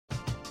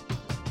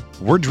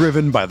We're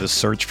driven by the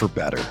search for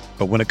better.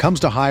 But when it comes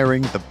to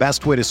hiring, the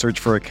best way to search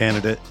for a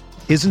candidate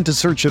isn't to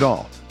search at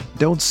all.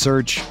 Don't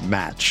search,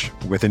 match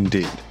with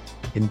Indeed.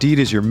 Indeed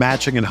is your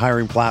matching and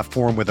hiring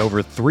platform with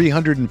over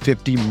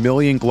 350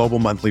 million global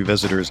monthly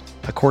visitors,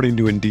 according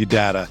to Indeed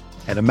data,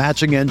 and a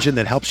matching engine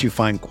that helps you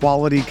find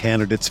quality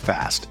candidates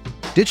fast.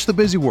 Ditch the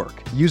busy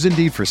work. Use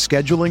Indeed for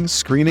scheduling,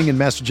 screening, and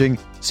messaging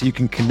so you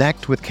can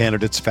connect with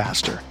candidates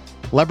faster.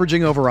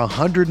 Leveraging over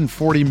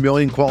 140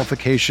 million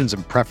qualifications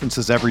and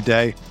preferences every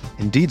day,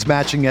 Indeed's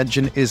matching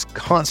engine is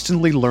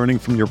constantly learning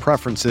from your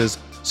preferences,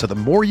 so the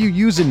more you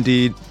use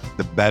Indeed,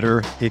 the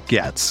better it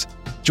gets.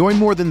 Join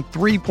more than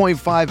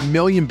 3.5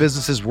 million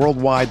businesses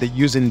worldwide that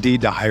use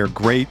Indeed to hire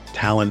great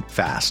talent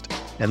fast.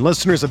 And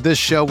listeners of this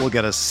show will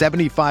get a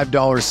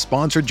 $75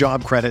 sponsored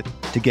job credit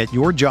to get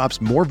your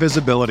jobs more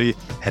visibility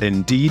at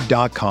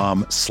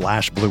Indeed.com/Blue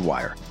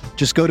Wire.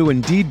 Just go to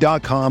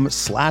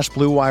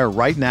Indeed.com/Blue Wire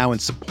right now and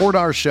support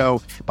our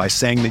show by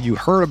saying that you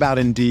heard about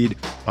Indeed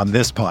on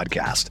this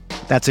podcast.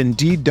 That's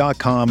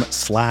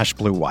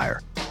Indeed.com/Blue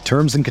Wire.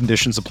 Terms and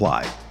conditions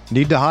apply.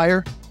 Need to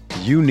hire?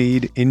 You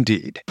need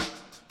Indeed.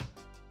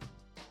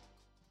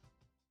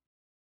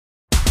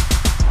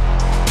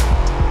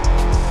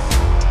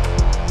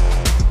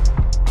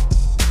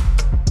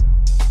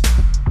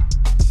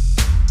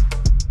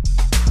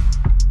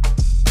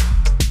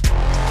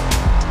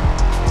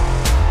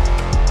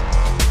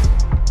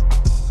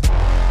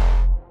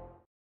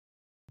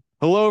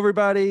 Hello,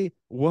 everybody.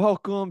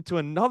 Welcome to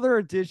another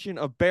edition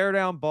of Bear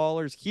Down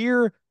Ballers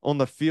here on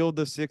the Field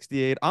of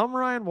 68. I'm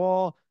Ryan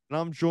Wall, and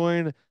I'm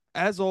joined,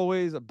 as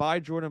always,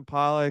 by Jordan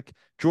Pollock.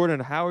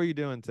 Jordan, how are you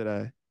doing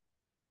today?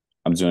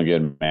 I'm doing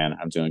good, man.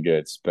 I'm doing good.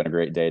 It's been a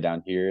great day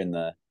down here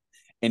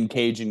in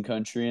Cajun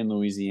country in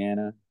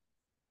Louisiana.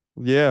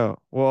 Yeah,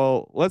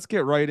 well, let's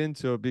get right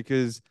into it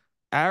because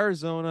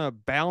Arizona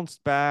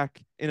bounced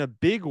back in a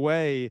big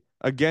way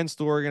against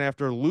Oregon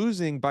after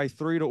losing by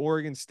 3 to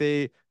Oregon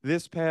State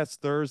this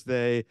past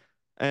Thursday.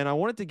 And I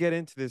wanted to get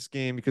into this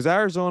game because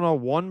Arizona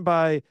won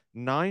by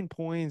 9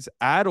 points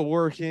at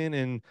Oregon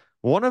in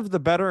one of the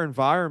better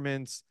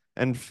environments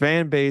and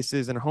fan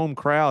bases and home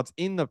crowds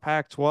in the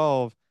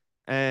Pac-12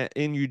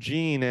 in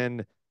Eugene.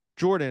 And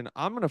Jordan,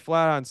 I'm going to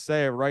flat out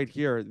say it right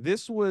here.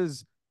 This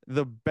was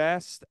the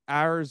best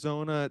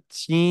Arizona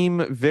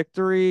team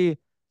victory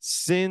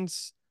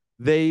since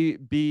they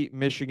beat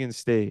Michigan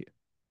State.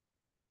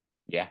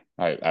 Yeah,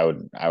 I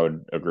would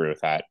agree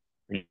with that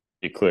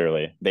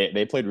clearly.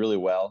 They played really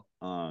well.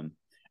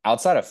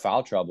 Outside of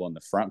foul trouble in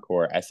the front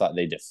court, I thought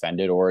they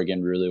defended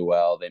Oregon really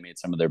well. They made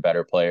some of their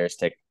better players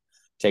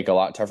take a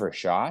lot tougher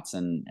shots,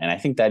 and I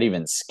think that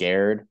even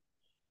scared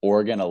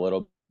Oregon a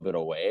little bit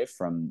away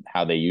from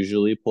how they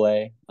usually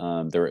play.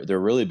 They're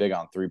really big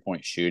on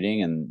 3-point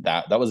shooting, and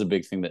that was a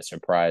big thing that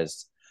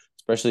surprised,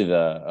 especially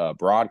the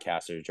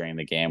broadcasters during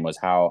the game, was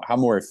how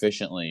more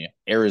efficiently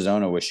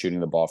Arizona was shooting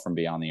the ball from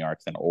beyond the arc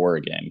than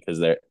Oregon, because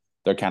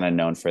they're kind of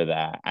known for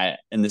that.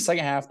 In the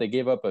second half, they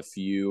gave up a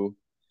few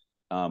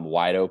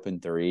wide open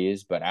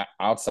threes, but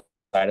outside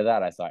of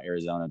that, I thought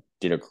Arizona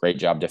did a great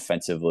job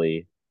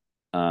defensively.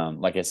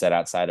 Like I said,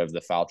 outside of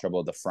the foul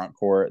trouble at the front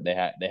court, they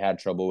had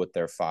trouble with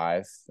their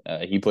five.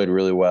 He played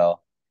really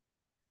well,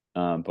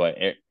 but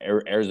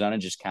Arizona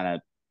just kind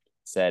of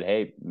said,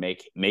 "Hey,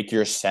 make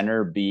your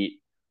center beat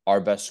our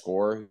best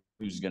scorer,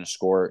 who's going to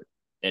score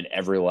at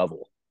every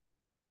level."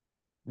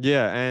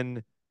 Yeah,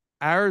 and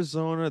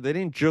Arizona, they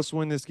didn't just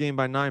win this game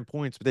by 9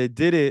 points, but they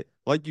did it,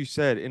 like you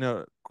said, in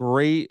a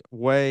great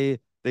way.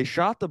 They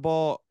shot the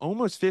ball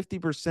almost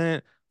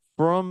 50%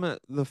 from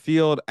the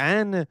field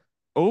and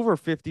over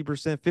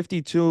 50%,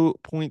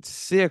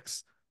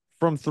 52.6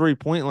 from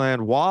three-point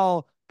land,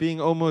 while being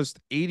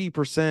almost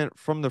 80%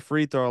 from the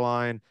free throw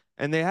line.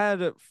 And they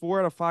had 4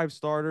 out of 5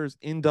 starters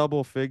in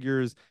double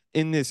figures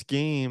in this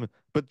game.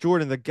 But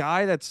Jordan, the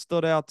guy that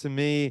stood out to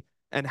me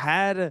and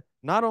had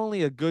not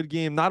only a good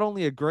game, not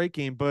only a great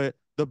game, but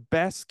the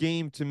best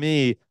game to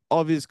me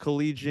of his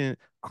collegiate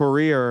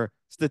career,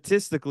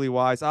 statistically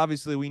wise.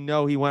 Obviously, we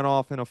know he went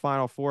off in a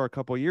Final Four a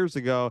couple years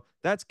ago.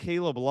 That's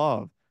Caleb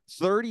Love.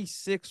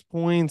 36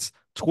 points,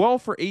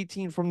 12 for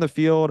 18 from the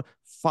field,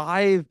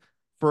 5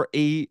 for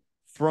 8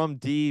 from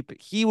deep.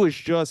 He was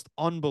just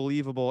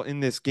unbelievable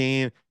in this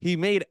game. He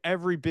made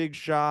every big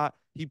shot.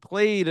 He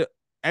played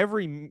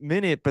every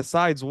minute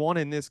besides one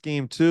in this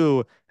game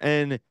too.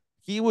 And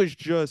he was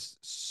just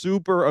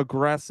super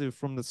aggressive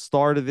from the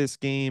start of this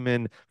game.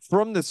 And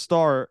from the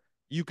start,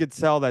 you could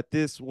tell that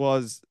this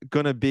was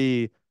going to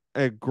be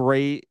a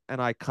great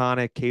and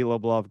iconic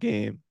Caleb Love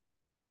game.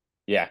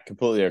 Yeah,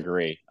 completely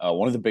agree.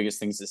 One of the biggest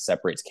things that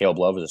separates Caleb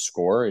Love as a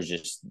scorer is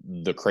just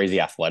the crazy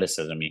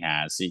athleticism he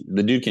has.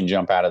 The dude can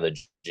jump out of the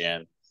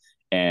gym,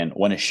 and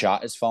when a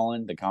shot is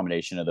falling, the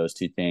combination of those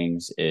two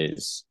things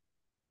is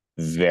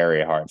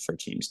very hard for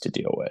teams to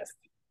deal with.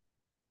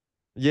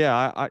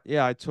 Yeah,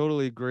 I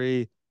totally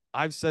agree.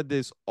 I've said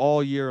this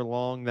all year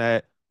long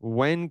that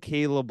when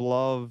Caleb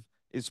Love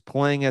is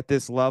playing at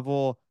this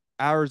level,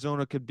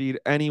 Arizona could beat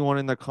anyone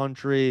in the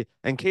country.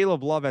 And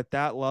Caleb Love at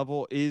that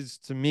level is,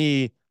 to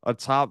me, a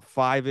top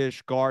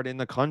five-ish guard in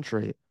the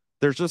country.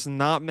 There's just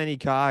not many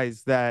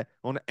guys that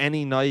on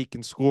any night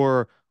can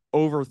score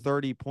over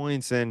 30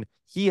 points, and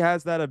he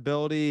has that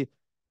ability.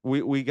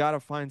 We got to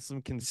find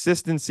some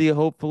consistency,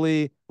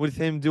 hopefully, with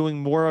him doing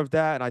more of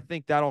that. And I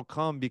think that'll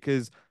come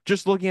because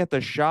just looking at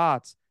the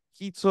shots,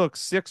 he took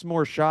 6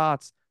 more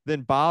shots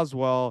than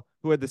Boswell,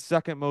 who had the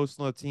second most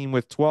on the team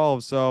with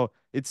 12. So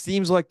it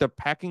seems like the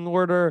pecking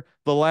order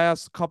the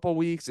last couple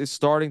weeks is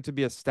starting to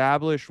be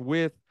established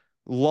with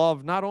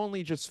Love not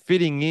only just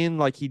fitting in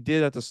like he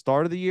did at the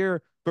start of the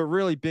year, but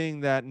really being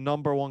that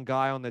number one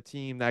guy on the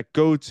team, that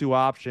go-to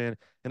option.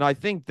 And I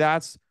think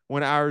that's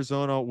when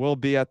Arizona will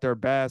be at their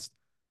best.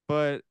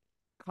 But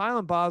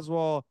Kylan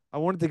Boswell, I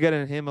wanted to get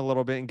in him a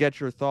little bit and get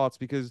your thoughts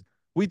because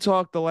we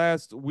talked the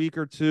last week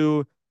or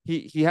two.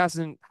 He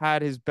hasn't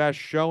had his best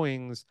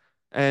showings,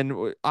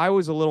 and I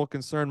was a little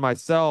concerned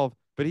myself,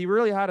 but he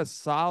really had a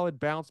solid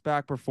bounce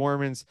back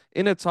performance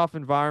in a tough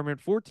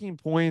environment. 14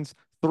 points,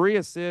 3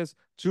 assists,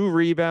 2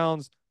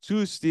 rebounds,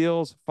 2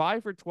 steals,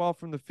 5 for 12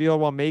 from the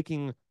field while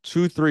making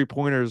 2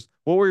 3-pointers.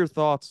 What were your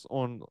thoughts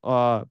on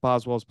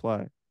Boswell's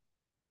play?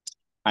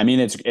 I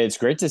mean, it's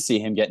great to see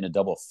him get into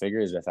double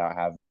figures without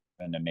having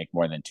to make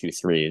more than two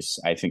threes.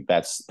 I think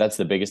that's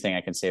the biggest thing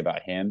I can say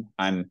about him.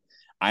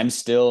 I'm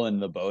still in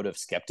the boat of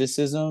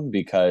skepticism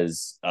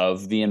because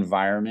of the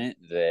environment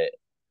that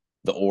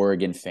the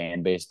Oregon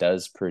fan base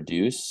does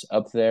produce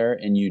up there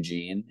in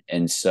Eugene,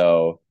 and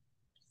so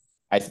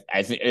I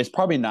think it's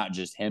probably not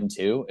just him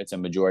too. It's a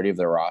majority of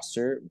the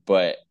roster,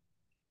 but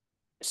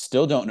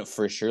still don't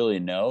for surely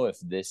know if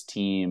this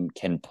team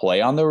can play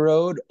on the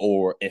road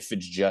or if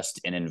it's just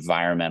an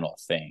environmental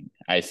thing.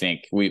 I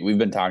think we've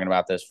been talking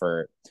about this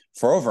for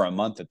over a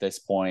month at this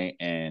point,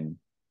 and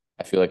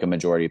I feel like a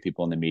majority of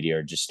people in the media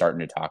are just starting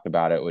to talk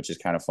about it, which is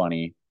kind of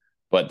funny.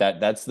 But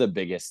that's the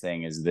biggest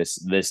thing is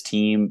this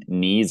team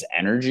needs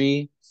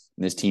energy.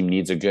 This team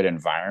needs a good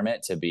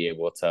environment to be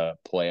able to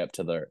play up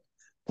to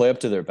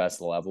their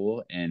best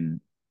level,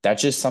 and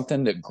that's just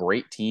something that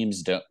great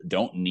teams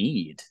don't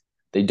need.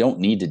 They don't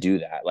need to do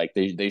that. Like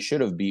they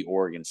should have beat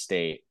Oregon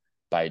State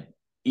by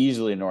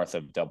easily north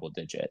of double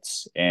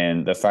digits.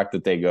 And the fact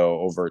that they go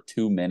over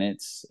 2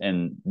 minutes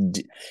and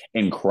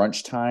in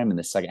crunch time in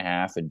the second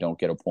half and don't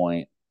get a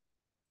point,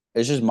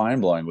 it's just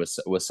mind blowing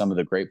with some of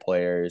the great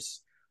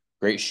players,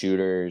 great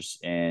shooters,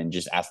 and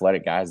just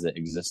athletic guys that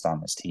exist on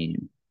this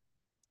team.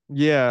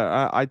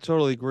 Yeah, I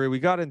totally agree. We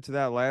got into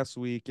that last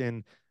week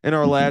and in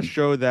our last Mhm.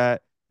 show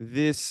that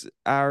this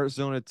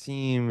Arizona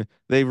team,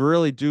 they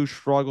really do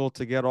struggle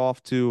to get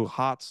off to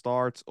hot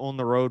starts on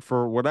the road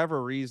for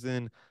whatever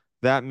reason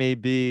that may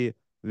be.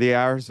 The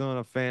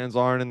Arizona fans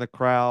aren't in the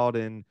crowd,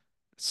 and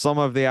some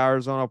of the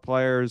Arizona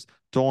players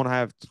don't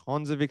have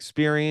tons of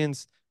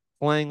experience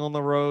playing on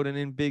the road and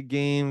in big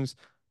games.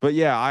 But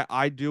yeah,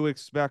 I do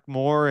expect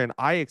more, and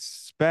I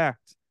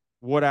expect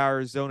what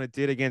Arizona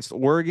did against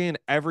Oregon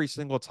every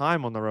single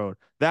time on the road.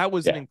 That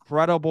was an Yeah.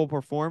 incredible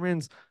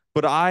performance,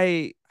 but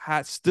I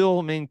had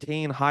still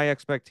maintain high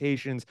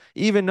expectations,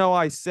 even though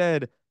I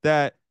said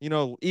that,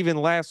 even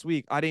last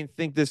week, I didn't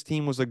think this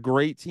team was a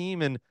great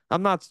team. And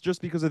I'm not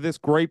just because of this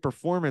great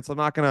performance, I'm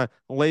not going to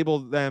label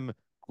them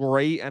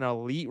great and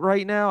elite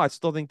right now. I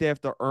still think they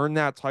have to earn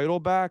that title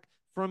back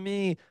from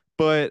me,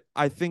 but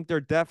I think they're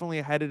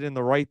definitely headed in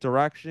the right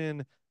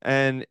direction.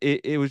 And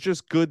it was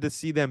just good to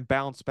see them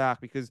bounce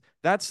back because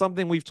that's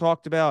something we've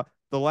talked about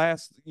the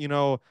last,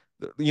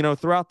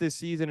 throughout this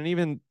season and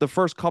even the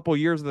first couple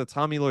years of the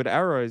Tommy Lloyd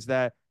era is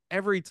that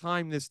every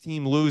time this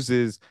team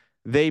loses,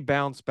 they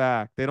bounce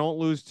back. They don't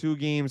lose 2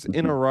 games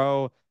in a Mhm.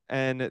 row.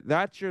 And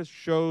that just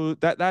shows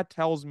that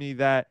tells me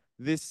that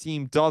this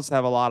team does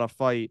have a lot of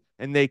fight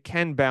and they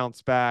can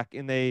bounce back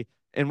and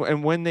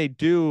when they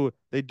do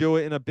it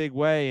in a big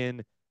way.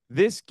 And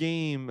this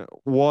game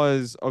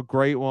was a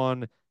great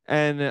one.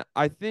 And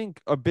I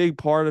think a big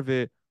part of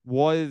it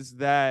was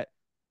that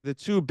the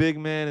two big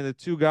men and the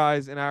two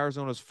guys in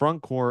Arizona's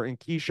front court and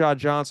Keyshawn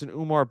Johnson,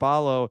 Umar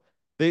Ballo,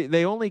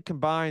 they only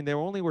combined, they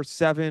only were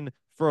 7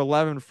 for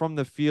 11 from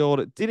the field.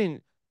 It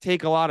didn't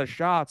take a lot of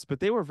shots, but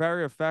they were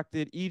very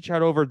effective. Each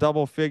had over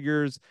double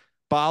figures.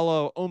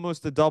 Ballo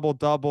almost a double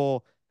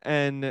double,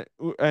 and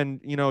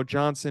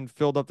Johnson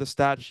filled up the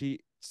stat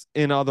sheet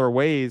in other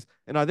ways.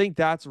 And I think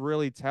that's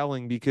really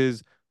telling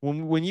because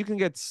when you can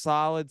get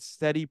solid,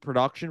 steady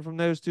production from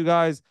those two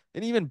guys,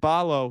 and even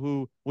Ballo,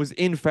 who was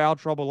in foul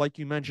trouble, like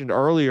you mentioned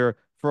earlier,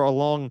 for a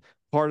long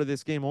part of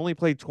this game, only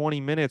played 20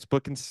 minutes,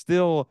 but can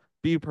still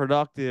be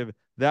productive.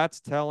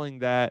 That's telling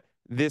that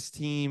this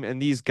team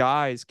and these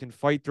guys can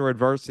fight through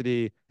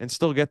adversity and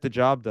still get the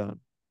job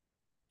done.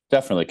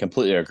 Definitely,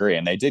 completely agree.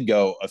 And they did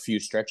go a few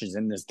stretches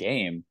in this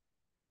game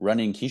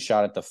running key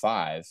shot at the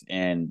five.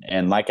 And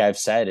like I've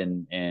said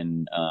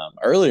in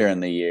earlier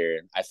in the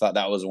year, I thought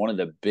that was one of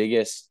the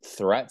biggest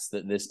threats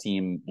that this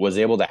team was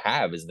able to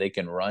have is they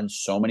can run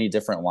so many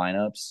different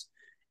lineups.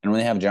 And when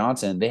they have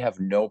Johnson, they have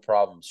no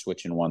problem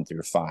switching 1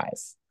 through 5.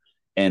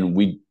 And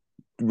we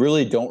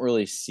really don't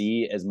really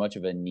see as much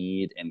of a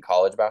need in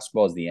college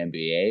basketball as the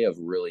NBA of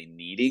really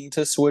needing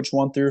to switch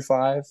 1 through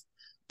 5.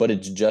 but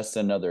it's just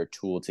another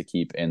tool to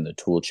keep in the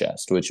tool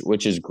chest,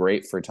 which is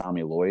great for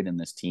Tommy Lloyd and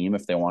this team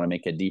if they want to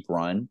make a deep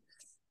run,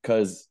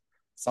 because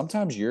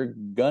sometimes you're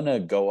gonna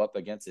go up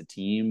against a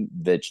team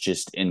that's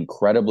just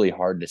incredibly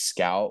hard to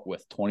scout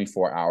with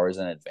 24 hours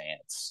in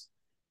advance.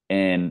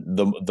 And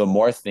the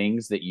more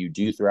things that you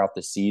do throughout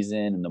the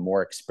season and the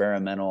more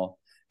experimental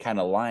kind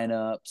of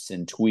lineups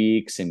and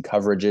tweaks and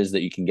coverages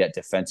that you can get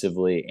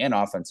defensively and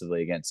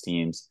offensively against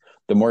teams,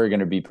 the more you're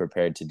going to be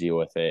prepared to deal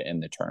with it in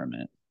the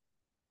tournament.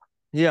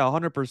 Yeah,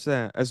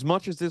 100%. As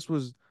much as this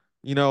was,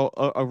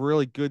 a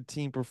really good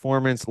team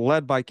performance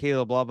led by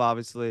Caleb Love,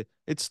 obviously,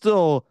 it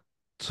still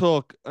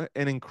took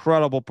an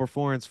incredible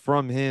performance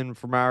from him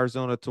from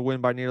Arizona to win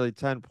by nearly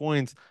 10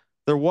 points.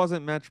 There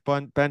wasn't much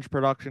bench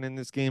production in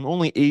this game,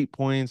 only 8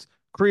 points.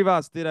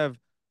 Krivas did have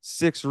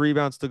 6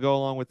 rebounds to go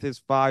along with his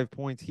 5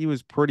 points. He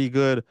was pretty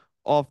good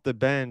off the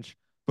bench.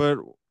 But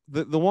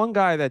the one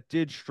guy that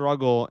did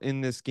struggle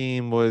in this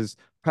game was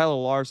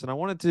Pelle Larsson. I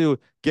wanted to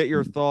get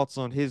your thoughts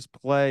on his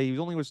play. He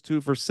only was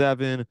 2 for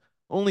 7,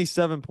 only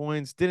 7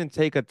 points, didn't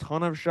take a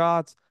ton of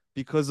shots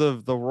because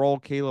of the role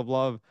Caleb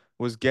Love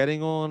was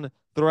getting on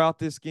throughout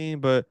this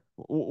game. But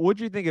what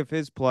do you think of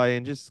his play,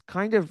 and just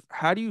kind of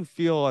how do you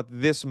feel at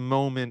this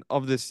moment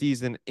of the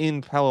season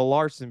in Pelle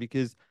Larsson?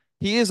 Because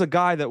he is a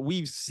guy that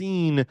we've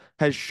seen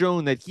has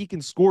shown that he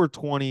can score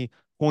 20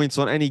 points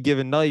on any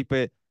given night,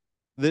 but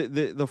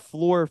the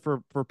floor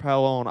for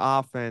Pelle on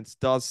offense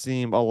does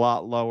seem a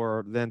lot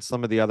lower than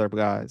some of the other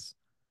guys.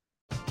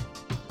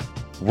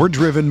 We're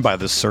driven by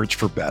the search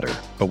for better.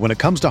 But when it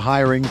comes to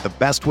hiring, the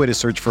best way to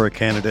search for a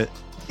candidate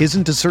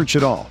isn't to search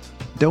at all.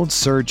 Don't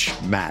search,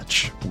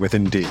 match with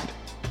Indeed.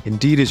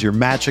 Indeed is your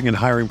matching and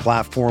hiring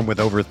platform with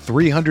over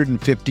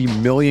 350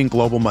 million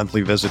global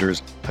monthly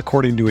visitors,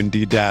 according to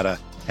Indeed data,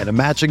 and a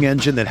matching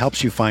engine that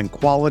helps you find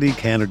quality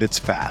candidates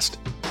fast.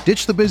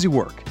 Ditch the busy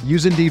work.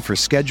 Use Indeed for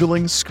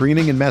scheduling,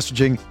 screening, and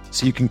messaging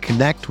so you can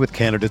connect with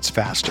candidates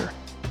faster.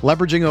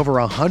 Leveraging over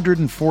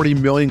 140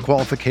 million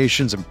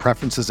qualifications and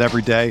preferences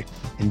every day,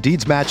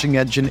 Indeed's matching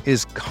engine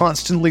is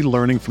constantly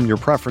learning from your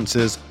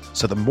preferences,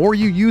 so the more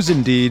you use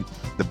Indeed,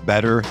 the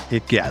better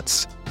it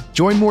gets.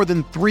 Join more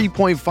than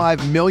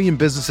 3.5 million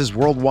businesses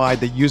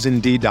worldwide that use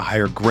Indeed to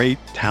hire great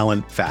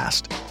talent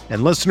fast.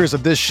 And listeners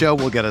of this show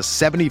will get a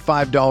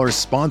 $75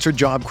 sponsored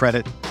job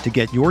credit to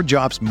get your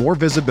jobs more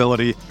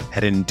visibility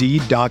at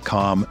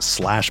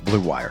Indeed.com/Blue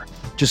Wire.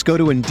 Just go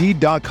to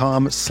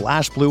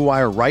Indeed.com/Blue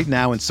Wire right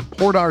now and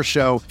support our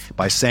show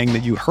by saying that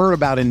you heard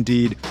about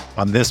Indeed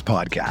on this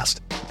podcast.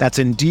 That's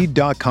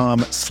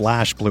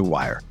Indeed.com/Blue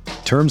Wire.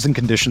 Terms and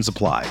conditions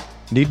apply.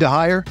 Need to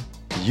hire?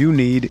 You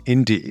need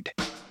Indeed.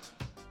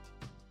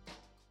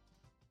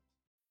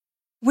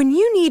 When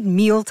you need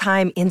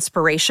mealtime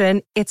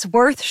inspiration, it's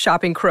worth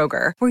shopping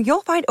Kroger, where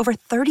you'll find over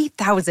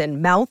 30,000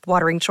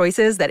 mouth-watering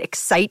choices that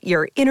excite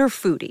your inner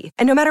foodie.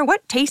 And no matter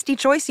what tasty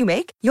choice you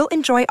make, you'll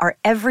enjoy our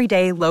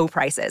everyday low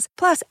prices,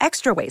 plus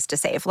extra ways to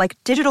save, like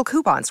digital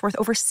coupons worth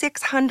over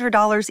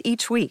 $600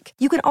 each week.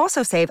 You can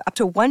also save up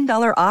to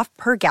 $1 off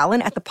per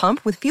gallon at the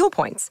pump with fuel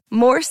points.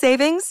 More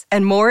savings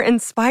and more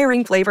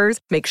inspiring flavors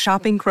make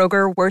shopping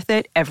Kroger worth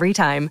it every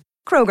time.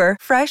 Kroger,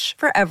 fresh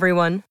for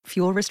everyone.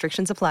 Fuel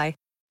restrictions apply.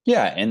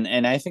 Yeah,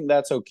 and I think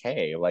that's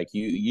okay. Like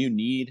you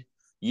need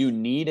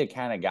a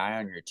kind of guy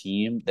on your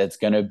team that's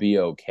going to be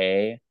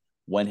okay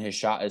when his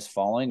shot is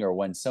falling or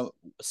when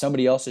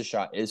somebody else's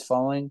shot is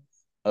falling,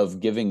 of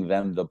giving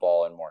them the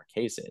ball in more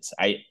cases.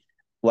 I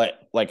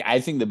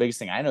think the biggest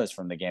thing I noticed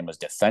from the game was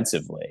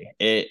defensively.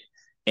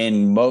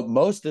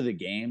 Most of the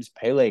games,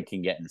 Pele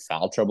can get in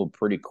foul trouble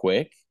pretty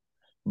quick,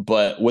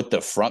 but with the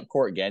front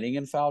court getting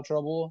in foul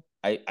trouble,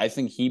 I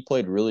think he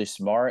played really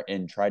smart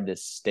and tried to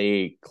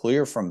stay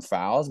clear from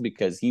fouls,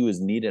 because he was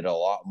needed a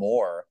lot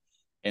more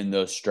in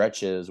those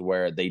stretches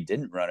where they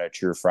didn't run a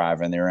true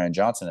 5 and they ran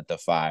Johnson at the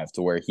 5,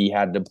 to where he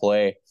had to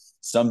play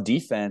some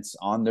defense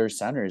on their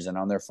centers and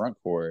on their front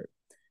court.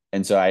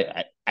 And so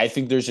I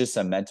think there's just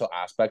some mental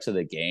aspects of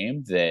the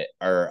game that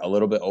are a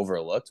little bit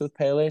overlooked with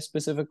Pele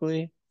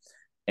specifically.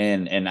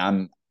 And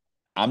I'm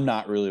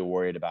not really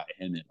worried about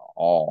him at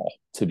all,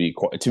 to be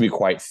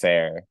quite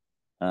fair.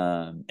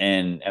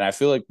 And I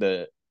feel like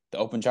the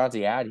open shots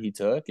he had, he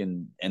took,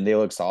 and they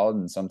look solid.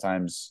 And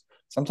sometimes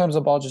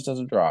the ball just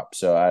doesn't drop.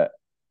 So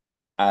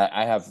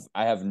I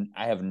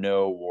have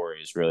no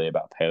worries really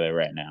about Pele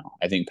right now.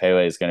 I think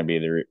Pele is going to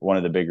be one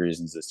of the big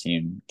reasons this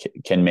team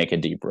can make a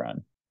deep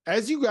run.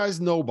 As you guys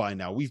know by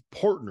now, we've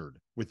partnered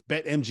with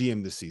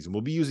BetMGM this season.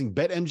 We'll be using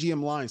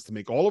BetMGM lines to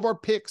make all of our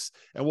picks,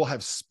 and we'll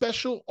have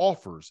special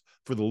offers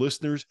for the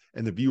listeners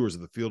and the viewers of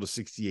the Field of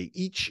 68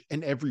 each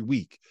and every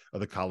week of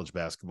the college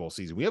basketball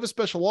season. We have a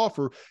special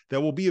offer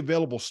that will be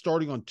available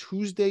starting on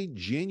Tuesday,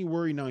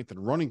 January 9th,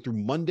 and running through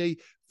Monday,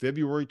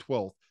 February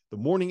 12th, the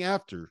morning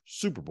after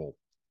Super Bowl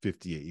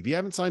 58. If you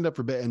haven't signed up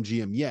for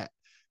BetMGM yet,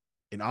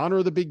 in honor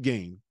of the big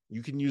game,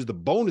 you can use the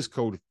bonus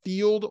code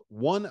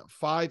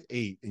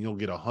FIELD158 and you'll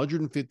get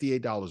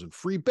 $158 in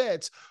free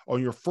bets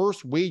on your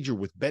first wager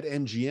with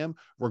BetMGM,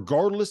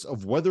 regardless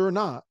of whether or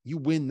not you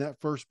win that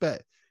first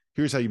bet.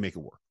 Here's how you make it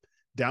work.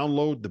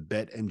 Download the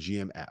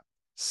BetMGM app.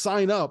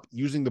 Sign up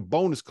using the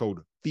bonus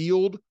code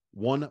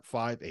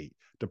FIELD158.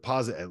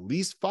 Deposit at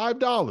least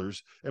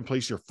 $5 and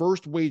place your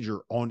first wager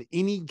on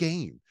any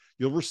game.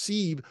 You'll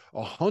receive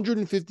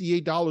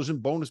 $158 in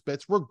bonus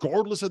bets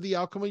regardless of the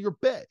outcome of your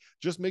bet.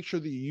 Just make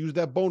sure that you use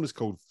that bonus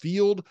code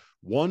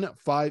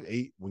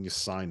FIELD158 when you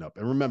sign up.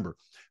 And remember,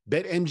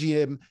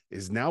 BetMGM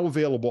is now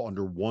available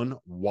under one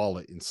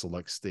wallet in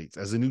select states.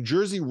 As a New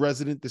Jersey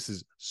resident, this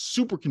is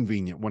super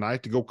convenient when I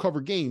have to go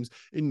cover games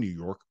in New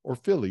York or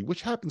Philly,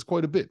 which happens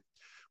quite a bit.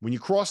 When you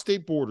cross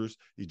state borders,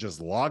 you just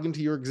log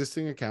into your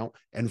existing account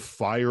and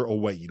fire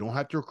away. You don't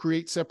have to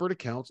create separate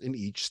accounts in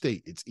each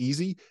state. It's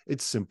easy,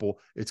 it's simple,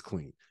 it's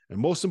clean. And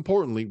most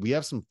importantly, we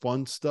have some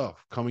fun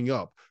stuff coming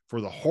up for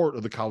the heart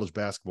of the college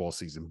basketball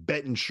season.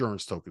 Bet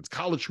insurance tokens,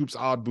 college hoops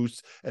odd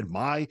boosts, and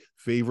my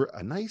favorite,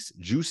 a nice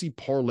juicy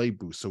parlay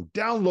boost. So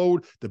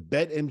download the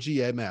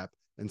BetMGM app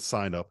and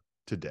sign up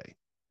today.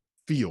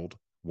 Field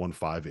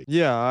 158.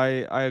 Yeah,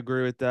 I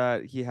agree with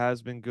that. He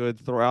has been good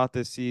throughout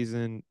this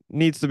season.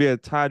 Needs to be a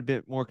tad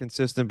bit more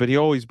consistent, but he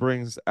always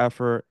brings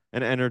effort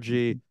and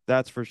energy.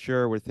 That's for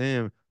sure with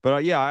him.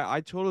 But yeah, I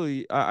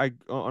totally.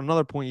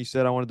 Another point you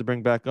said I wanted to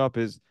bring back up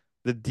is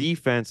the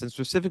defense, and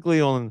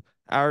specifically on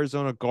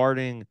Arizona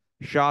guarding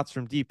shots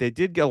from deep. They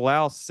did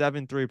allow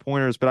 7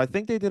 3-pointers, but I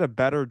think they did a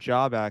better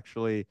job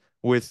actually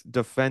with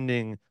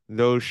defending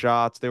those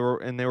shots. They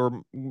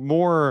were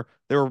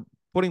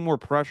putting more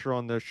pressure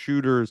on the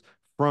shooters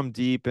from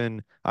deep,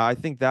 and I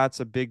think that's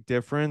a big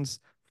difference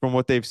from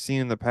what they've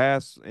seen in the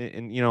past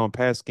in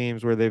past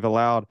games where they've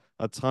allowed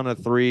a ton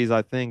of threes.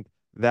 I think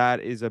that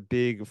is a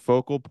big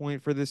focal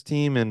point for this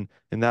team, and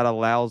that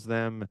allows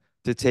them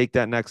to take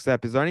that next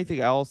step. Is there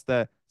anything else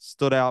that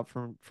stood out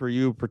for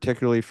you,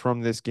 particularly from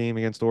this game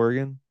against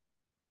Oregon?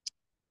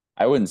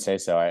 I wouldn't say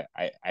so.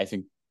 I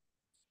think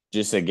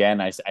just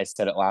again, I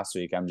said it last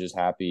week. I'm just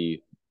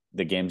happy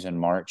the games in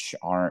March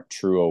aren't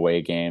true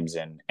away games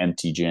and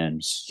empty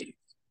gyms.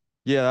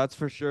 Yeah, that's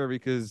for sure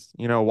because,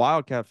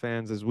 Wildcat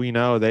fans, as we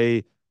know,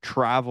 they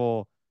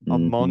travel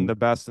among the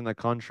best in the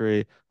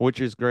country, which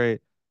is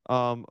great.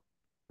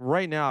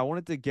 Right now, I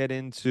wanted to get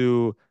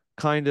into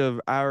kind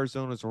of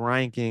Arizona's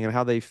ranking and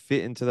how they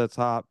fit into the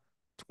top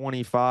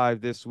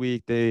 25 this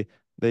week. They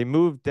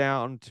moved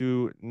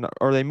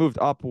they moved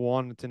up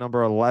one to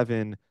number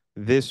 11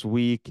 this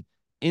week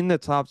in the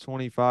top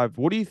 25.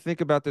 What do you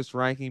think about this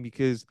ranking?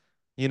 Because,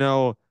 you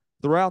know,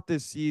 throughout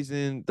this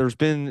season, there's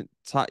been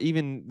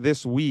even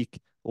this week,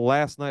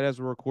 last night as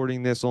we're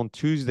recording this on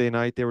Tuesday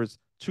night, there was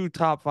 2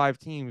 top 5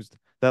 teams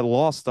that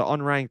lost to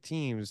unranked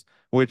teams,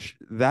 which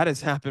that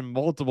has happened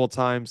multiple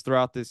times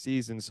throughout this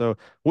season. So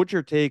what's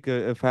your take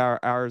of how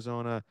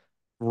Arizona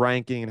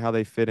ranking and how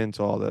they fit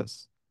into all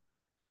this?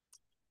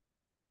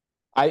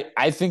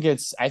 I think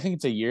it's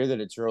a year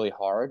that it's really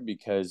hard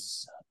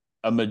because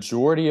a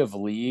majority of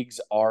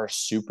leagues are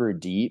super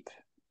deep.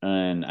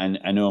 And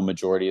I know a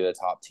majority of the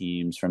top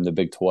teams from the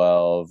Big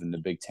 12 and the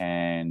Big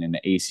 10 and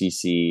the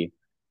ACC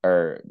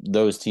are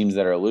those teams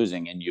that are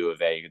losing, and U of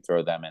A, you could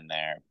throw them in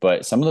there.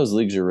 But some of those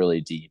leagues are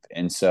really deep.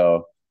 And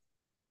so,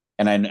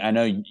 and I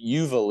know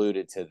you've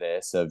alluded to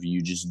this of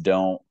you just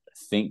don't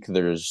think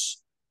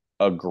there's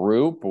a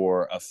group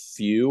or a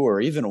few or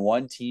even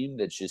one team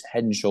that's just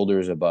head and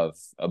shoulders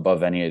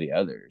above any of the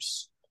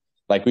others.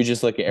 Like we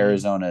just look at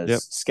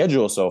Arizona's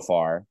schedule so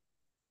far.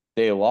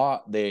 They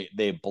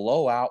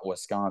blow out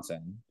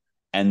Wisconsin,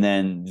 and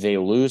then they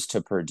lose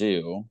to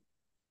Purdue,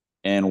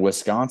 and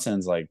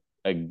Wisconsin's like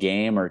a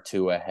game or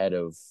two ahead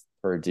of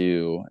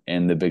Purdue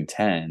in the Big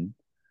Ten,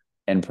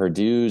 and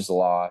Purdue's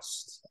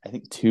lost I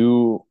think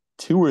two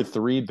or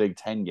three Big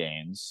Ten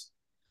games,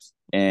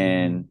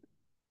 and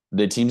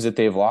the teams that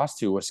they've lost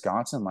to,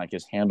 Wisconsin like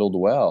is handled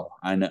well.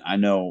 I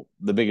know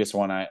the biggest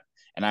one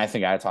I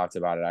think I talked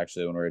about it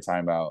actually when we were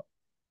talking about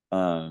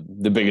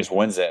the biggest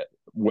wins that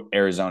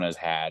Arizona's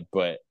had,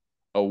 but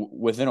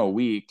within a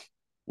week,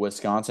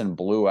 Wisconsin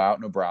blew out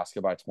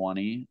Nebraska by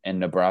 20, and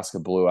Nebraska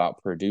blew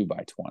out Purdue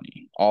by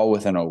 20, all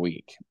within a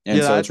week.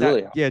 And so it's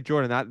really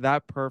Jordan,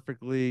 that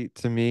perfectly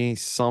to me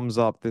sums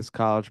up this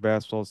college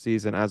basketball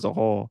season as a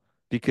whole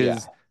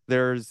because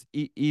there's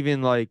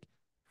even like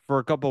for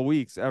a couple of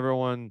weeks,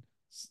 everyone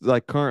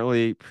like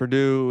currently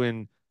Purdue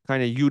and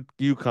kind of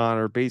UConn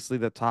are basically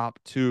the top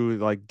 2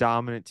 like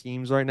dominant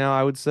teams right now,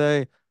 I would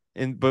say.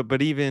 And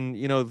but even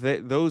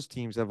those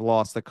teams have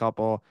lost a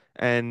couple,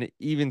 and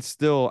even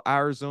still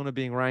Arizona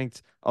being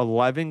ranked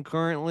 11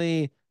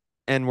 currently,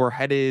 and we're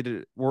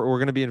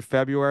going to be in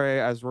February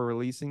as we're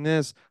releasing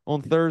this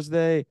on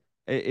Thursday.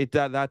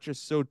 That's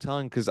just so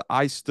telling because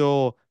I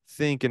still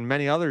think, and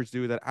many others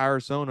do, that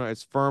Arizona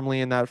is firmly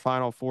in that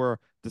Final Four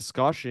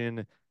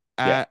discussion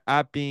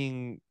at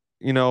being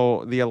the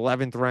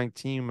 11th ranked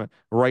team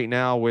right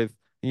now with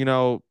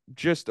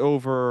just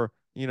over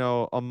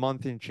a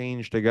month and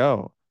change to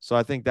go. So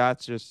I think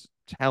that's just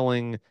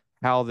telling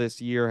how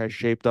this year has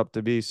shaped up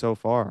to be so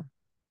far.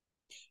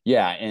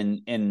 Yeah,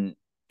 and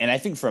I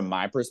think from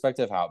my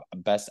perspective, how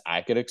best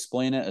I could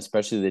explain it,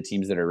 especially the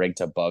teams that are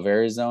ranked above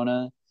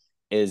Arizona,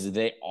 is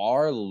they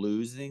are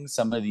losing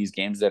some of these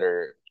games that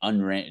are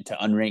unranked to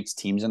unranked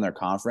teams in their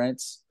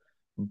conference,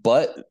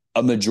 but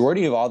a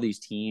majority of all these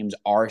teams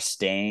are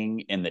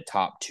staying in the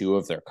top 2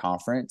 of their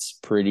conference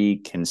pretty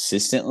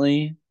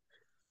consistently.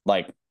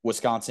 Like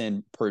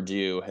Wisconsin,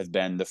 Purdue have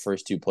been the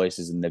first 2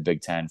 places in the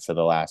Big Ten for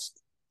the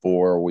last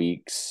 4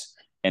 weeks,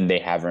 and they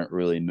haven't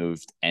really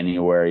moved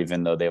anywhere,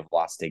 even though they've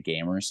lost a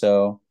game or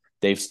so.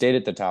 They've stayed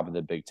at the top of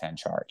the Big Ten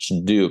charts.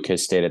 Duke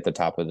has stayed at the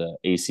top of the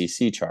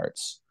ACC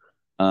charts.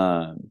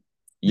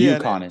 Yeah,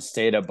 UConn has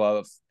stayed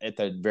above at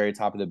the very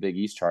top of the Big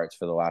East charts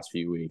for the last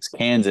few weeks.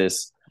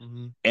 Kansas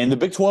and the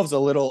Big 12 is a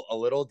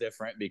little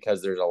different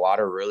because there's a lot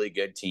of really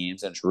good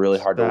teams and it's really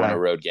hard to win a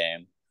road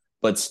game.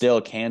 But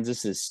still,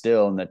 Kansas is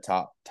still in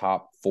the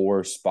top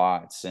 4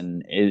 spots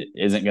and it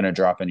isn't going to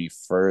drop any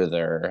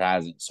further. It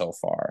hasn't so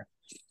far.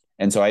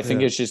 And so I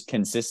think it's just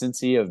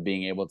consistency of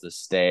being able to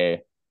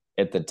stay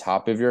at the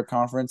top of your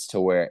conference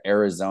to where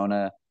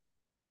Arizona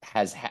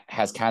has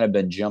kind of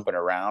been jumping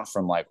around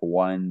from like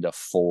 1 to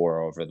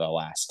 4 over the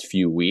last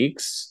few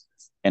weeks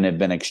and have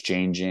been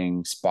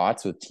exchanging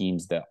spots with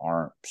teams that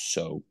aren't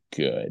so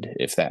good,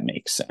 if that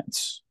makes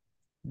sense.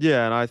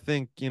 Yeah, and I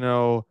think,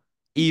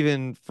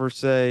 even for,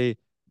 say,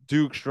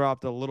 Duke's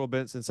dropped a little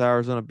bit since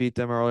Arizona beat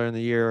them earlier in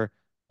the year.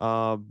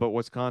 But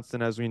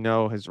Wisconsin, as we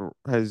know, has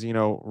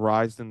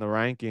rised in the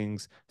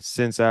rankings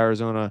since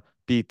Arizona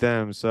beat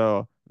them.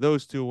 So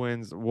those 2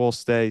 wins will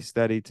stay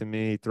steady to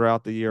me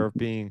throughout the year of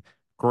being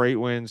great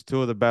wins,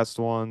 2 of the best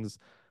ones.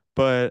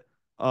 But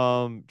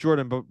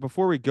Jordan, but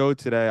before we go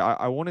today,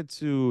 I wanted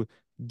to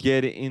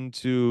get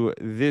into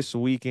this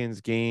weekend's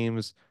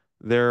games.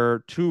 There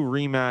are 2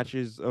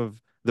 rematches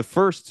of the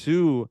first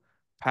 2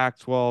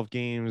 Pac-12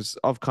 games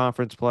of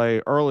conference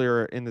play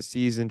earlier in the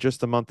season,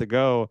 just a month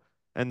ago.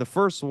 And the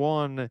first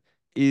one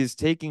is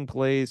taking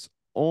place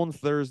on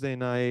Thursday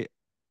night,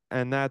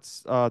 and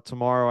that's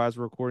tomorrow as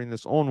we're recording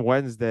this on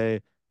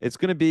Wednesday. It's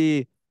going to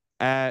be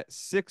at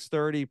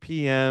 6:30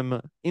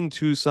 p.m. in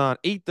Tucson,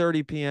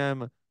 8:30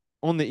 p.m.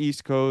 on the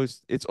East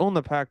Coast. It's on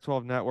the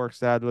Pac-12 network,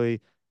 sadly,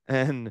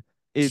 and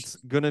it's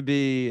going to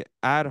be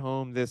at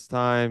home this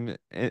time.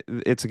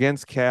 It's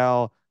against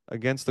Cal,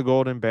 against the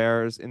Golden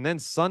Bears. And then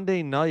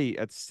Sunday night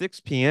at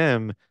 6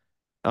 p.m.,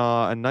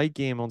 a night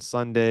game on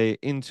Sunday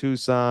in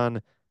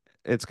Tucson.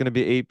 It's going to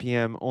be 8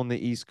 p.m. on the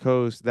East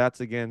Coast. That's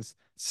against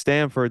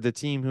Stanford, the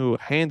team who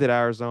handed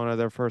Arizona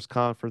their first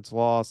conference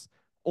loss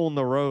on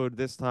the road.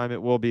 This time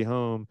it will be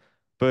home.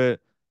 But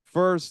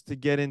first, to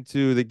get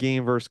into the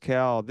game versus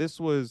Cal, this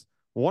was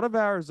one of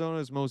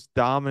Arizona's most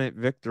dominant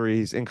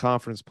victories in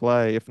conference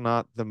play, if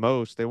not the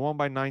most. They won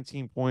by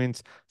 19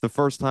 points the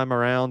first time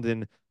around.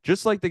 And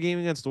just like the game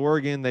against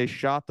Oregon, they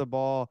shot the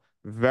ball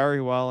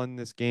very well in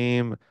this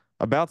game,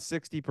 about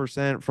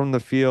 60% from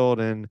the field.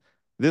 And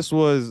this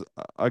was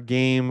a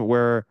game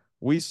where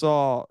we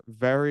saw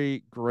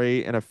very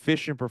great and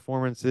efficient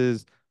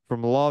performances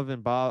from Love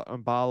and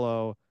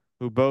Balo,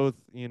 who both,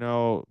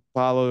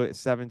 Balo at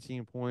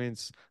 17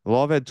 points,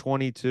 Love had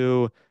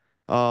 22.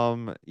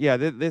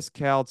 This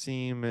Cal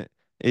team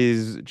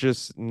is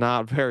just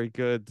not very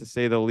good, to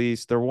say the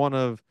least. They're one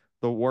of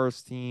the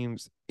worst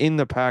teams in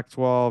the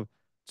Pac-12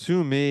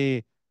 to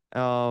me.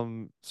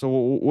 So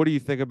what do you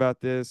think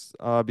about this?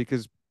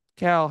 Because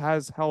Cal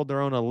has held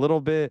their own a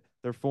little bit.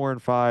 They're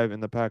 4-5 in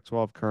the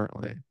Pac-12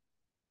 currently.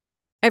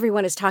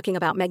 Everyone is talking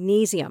about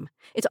magnesium.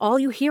 It's all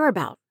you hear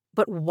about.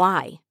 But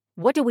why?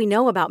 What do we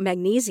know about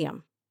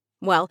magnesium?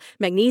 Well,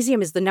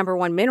 magnesium is the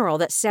 #1 mineral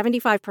that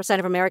 75%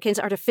 of Americans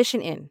are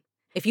deficient in.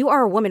 If you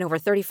are a woman over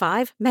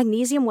 35,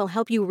 magnesium will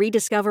help you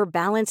rediscover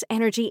balance,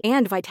 energy,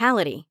 and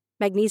vitality.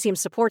 Magnesium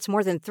supports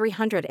more than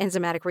 300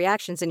 enzymatic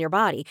reactions in your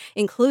body,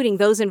 including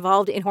those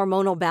involved in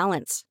hormonal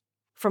balance.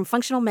 From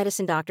functional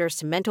medicine doctors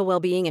to mental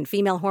well-being and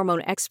female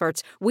hormone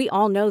experts, we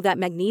all know that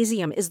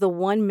magnesium is the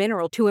one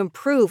mineral to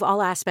improve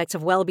all aspects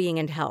of well-being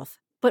and health.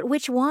 But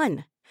which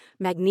one?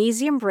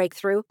 Magnesium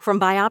Breakthrough from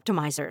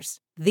Bioptimizers,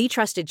 the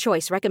trusted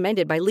choice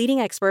recommended by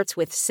leading experts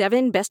with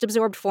 7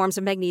 best-absorbed forms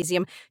of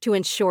magnesium to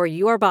ensure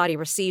your body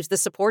receives the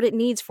support it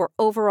needs for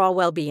overall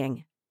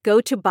well-being. Go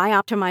to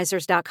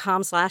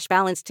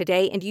bioptimizers.com/balance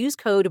today and use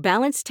code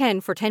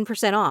BALANCE10 for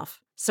 10%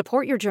 off.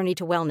 Support your journey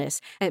to wellness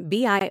at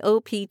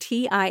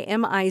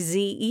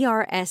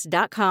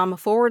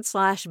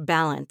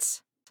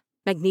bioptimizers.com/balance.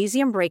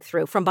 Magnesium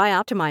Breakthrough from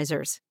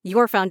Bioptimizers,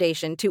 your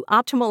foundation to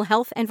optimal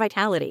health and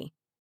vitality.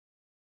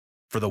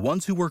 For the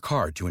ones who work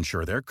hard to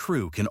ensure their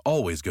crew can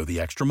always go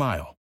the extra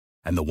mile,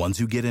 and the ones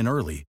who get in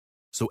early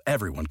so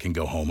everyone can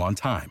go home on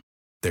time,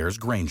 there's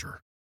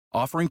Grainger,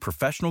 offering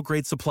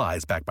professional-grade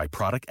supplies backed by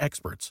product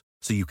experts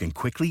so you can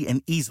quickly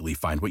and easily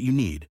find what you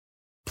need.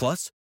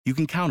 Plus, you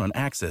can count on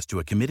access to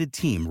a committed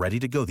team ready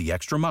to go the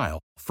extra mile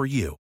for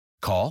you.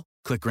 Call,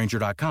 click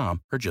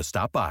Grainger.com, or just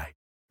stop by.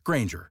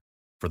 Grainger,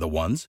 for the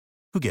ones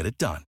who get it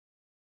done.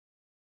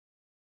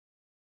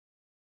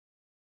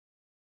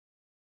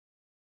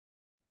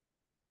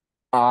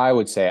 I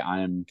would say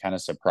I'm kind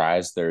of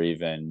surprised they're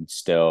even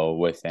still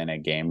within a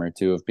game or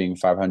two of being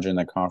 500 in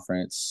the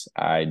conference.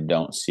 I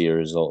don't see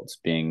results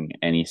being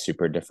any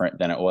super different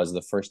than it was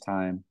the first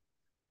time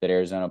that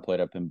Arizona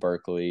played up in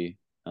Berkeley.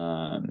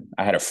 I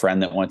had a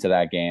friend that went to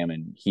that game,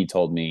 and he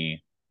told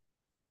me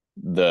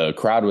the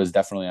crowd was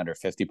definitely under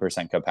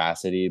 50%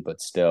 capacity,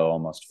 but still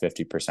almost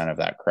 50% of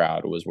that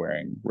crowd was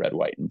wearing red,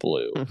 white, and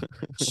blue.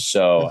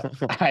 So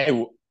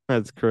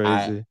That's I,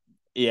 crazy.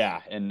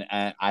 yeah, and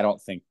I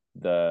don't think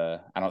I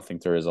don't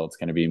think the result's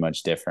going to be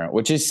much different,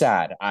 which is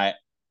sad. I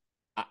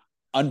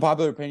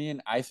unpopular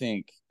opinion. I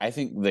think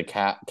the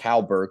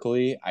Cal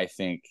Berkeley. I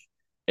think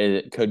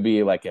it could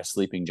be like a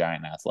sleeping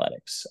giant in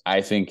athletics.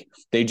 I think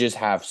they just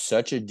have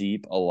such a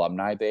deep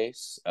alumni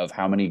base of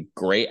how many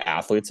great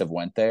athletes have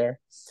went there,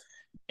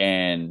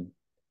 and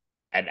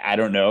I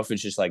don't know if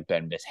it's just like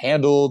been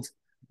mishandled,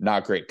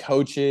 not great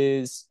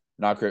coaches,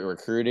 not great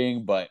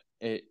recruiting, but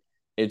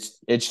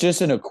it's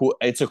just in a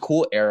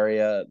cool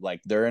area.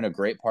 Like they're in a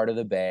great part of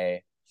the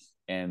Bay,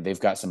 and they've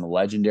got some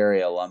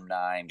legendary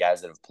alumni and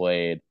guys that have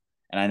played.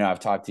 And I know I've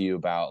talked to you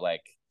about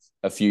like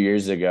a few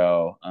years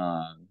ago,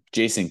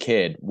 Jason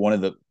Kidd, one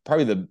of the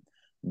probably the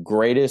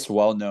greatest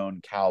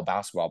well-known Cal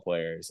basketball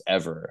players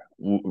ever.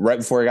 Right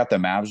before he got the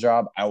Mavs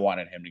job, I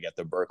wanted him to get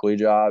the Berkeley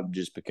job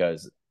just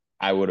because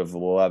I would have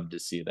loved to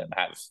see them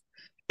have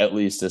at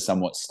least a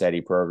somewhat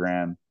steady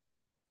program.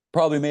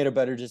 Probably made a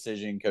better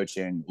decision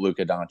coaching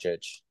Luka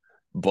Doncic,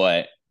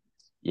 but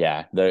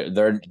yeah,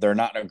 they're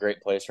not in a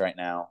great place right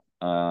now.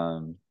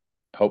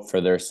 Hope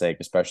for their sake,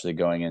 especially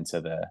going into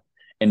the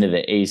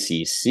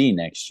ACC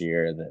next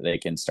year, that they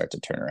can start to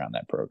turn around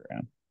that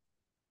program.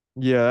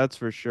 Yeah, that's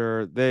for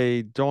sure.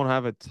 They don't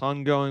have a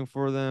ton going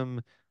for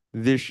them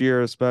this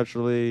year,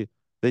 especially.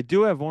 They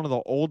do have one of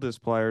the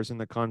oldest players in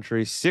the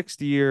country,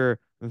 60-year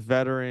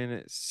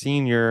veteran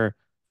senior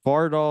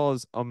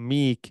Fardal's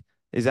Amik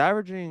is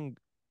averaging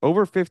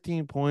over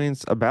 15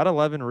 points, about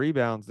 11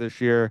 rebounds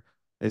this year,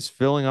 is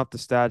filling up the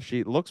stat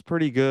sheet. Looks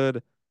pretty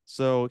good.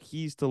 So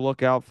he's to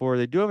look out for.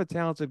 They do have a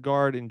talented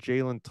guard in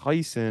Jalen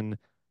Tyson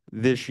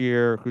this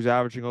year, who's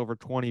averaging over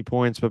 20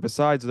 points. But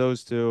besides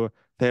those two,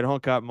 they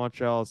don't got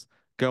much else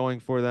going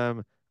for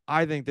them.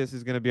 I think this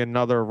is going to be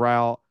another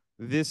route.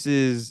 This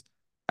is,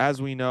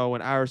 as we know,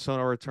 when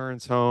Arizona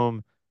returns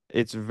home,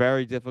 it's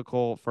very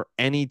difficult for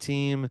any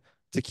team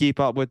to keep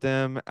up with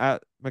them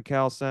at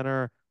McCall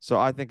Center. So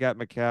I think at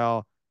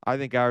McCall, I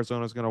think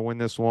Arizona is going to win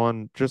this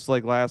one, just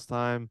like last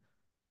time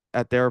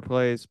at their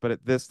place. But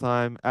at this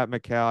time at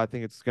McCall, I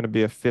think it's going to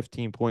be a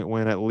 15-point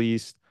win at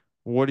least.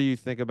 What do you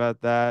think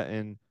about that?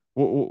 And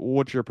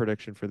what's your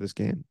prediction for this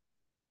game?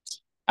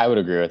 I would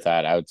agree with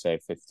that. I would say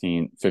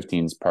 15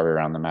 is probably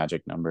around the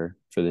magic number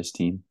for this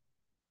team.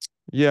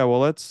 Yeah, well,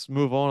 let's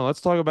move on.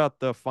 Let's talk about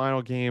the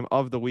final game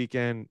of the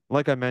weekend.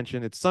 Like I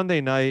mentioned, it's Sunday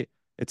night.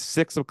 It's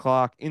 6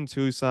 o'clock in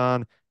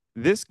Tucson.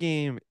 This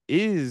game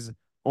is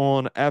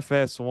on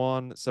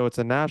FS1, so it's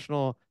a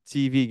national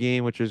TV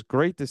game, which is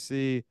great to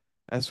see.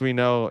 As we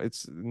know,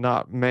 it's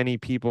not many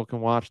people can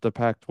watch the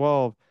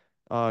Pac-12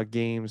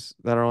 games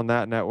that are on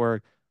that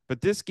network. But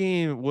this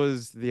game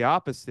was the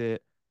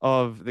opposite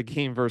of the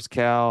game versus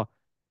Cal.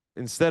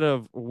 Instead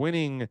of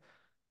winning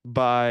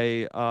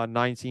by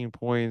 19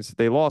 points.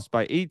 They lost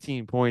by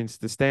 18 points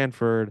to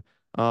Stanford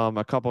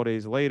a couple of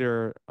days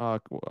later,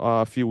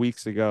 a few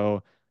weeks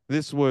ago.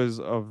 This was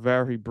a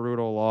very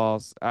brutal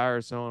loss.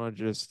 Arizona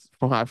just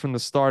from the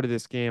start of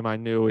this game, I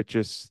knew it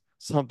just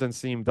something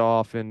seemed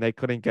off and they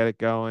couldn't get it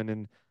going.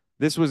 And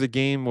this was a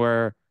game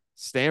where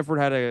Stanford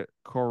had a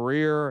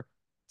career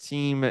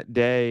team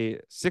day,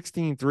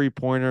 16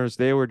 3-pointers.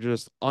 They were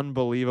just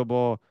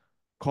unbelievable.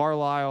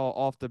 Carlisle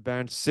off the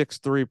bench, 6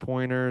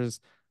 3-pointers.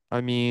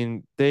 I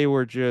mean, they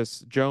were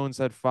just Jones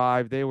had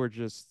five. They were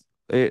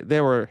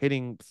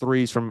hitting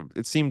threes from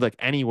it seemed like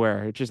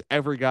anywhere. It just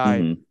every guy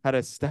Mm-hmm. had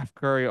a Steph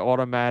Curry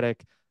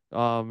automatic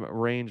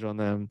range on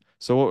them.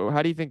 So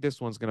how do you think this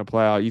one's going to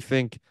play out? You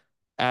think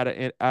at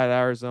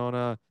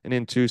Arizona and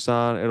in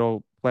Tucson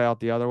it'll play out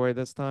the other way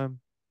this time?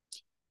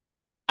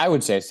 I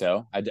would say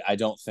so. I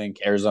don't think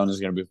Arizona is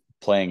going to be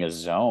playing a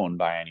zone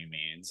by any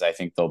means. I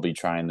think they'll be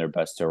trying their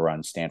best to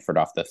run Stanford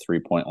off the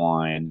 3-point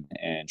line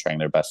and trying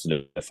their best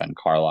to defend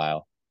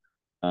Carlisle,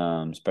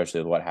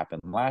 especially with what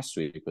happened last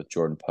week with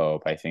Jordan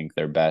Pope. I think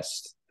their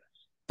best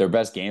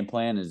game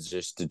plan is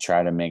just to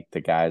try to make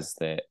the guys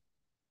that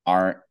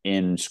aren't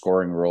in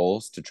scoring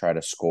roles to try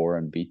to score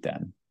and beat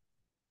them.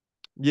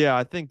 Yeah,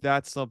 I think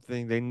that's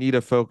something they need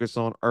to focus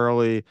on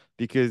early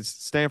because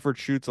Stanford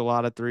shoots a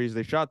lot of threes.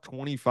 They shot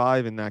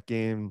 25 in that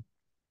game.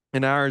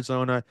 In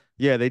Arizona,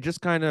 yeah, they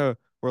just kind of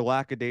were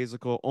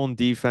lackadaisical on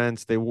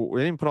defense. They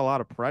didn't put a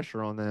lot of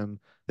pressure on them.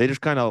 They just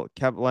kind of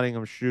kept letting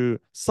them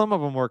shoot. Some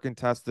of them were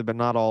contested, but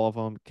not all of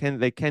them.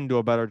 They can do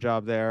a better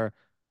job there.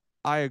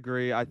 I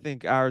agree. I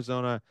think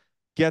Arizona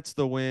gets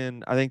the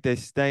win. I think they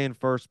stay in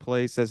first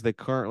place as they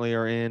currently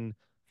are in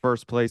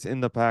first place in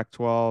the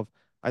Pac-12.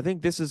 I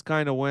think this is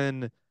kind of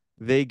when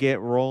they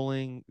get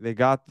rolling.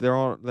 They're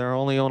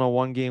only on a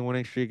one-game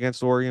winning streak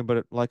against Oregon,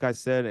 but like I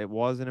said, it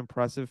was an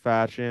impressive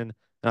fashion.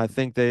 And I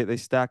think they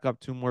stack up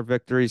 2 more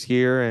victories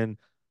here, and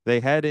they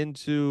head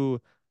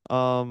into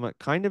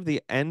kind of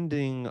the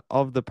ending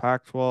of the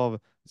Pac-12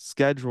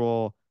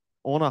 schedule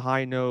on a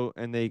high note,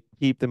 and they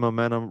keep the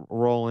momentum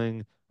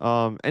rolling.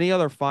 Any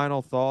other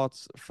final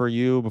thoughts for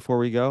you before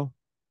we go?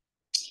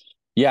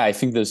 Yeah, I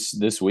think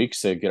this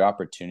week's a good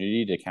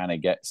opportunity to kind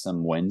of get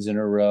some wins in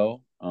a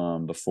row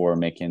before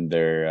making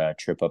their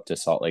trip up to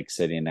Salt Lake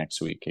City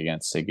next week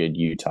against a good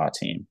Utah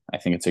team. I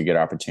think it's a good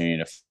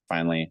opportunity to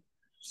finally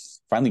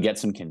get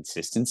some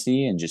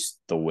consistency in just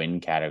the win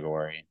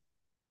category.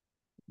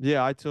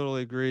 Yeah, I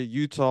totally agree.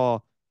 Utah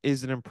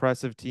is an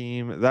impressive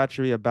team. That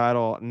should be a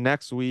battle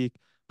next week.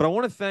 But I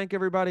want to thank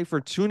everybody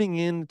for tuning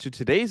in to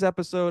today's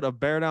episode of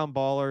Bear Down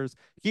Ballers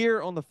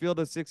here on the Field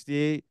of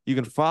 68. You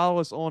can follow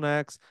us on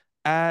X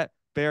at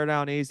Bear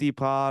Down AZ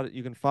Pod.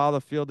 You can follow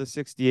the Field of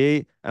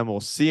 68, and we'll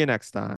see you next time.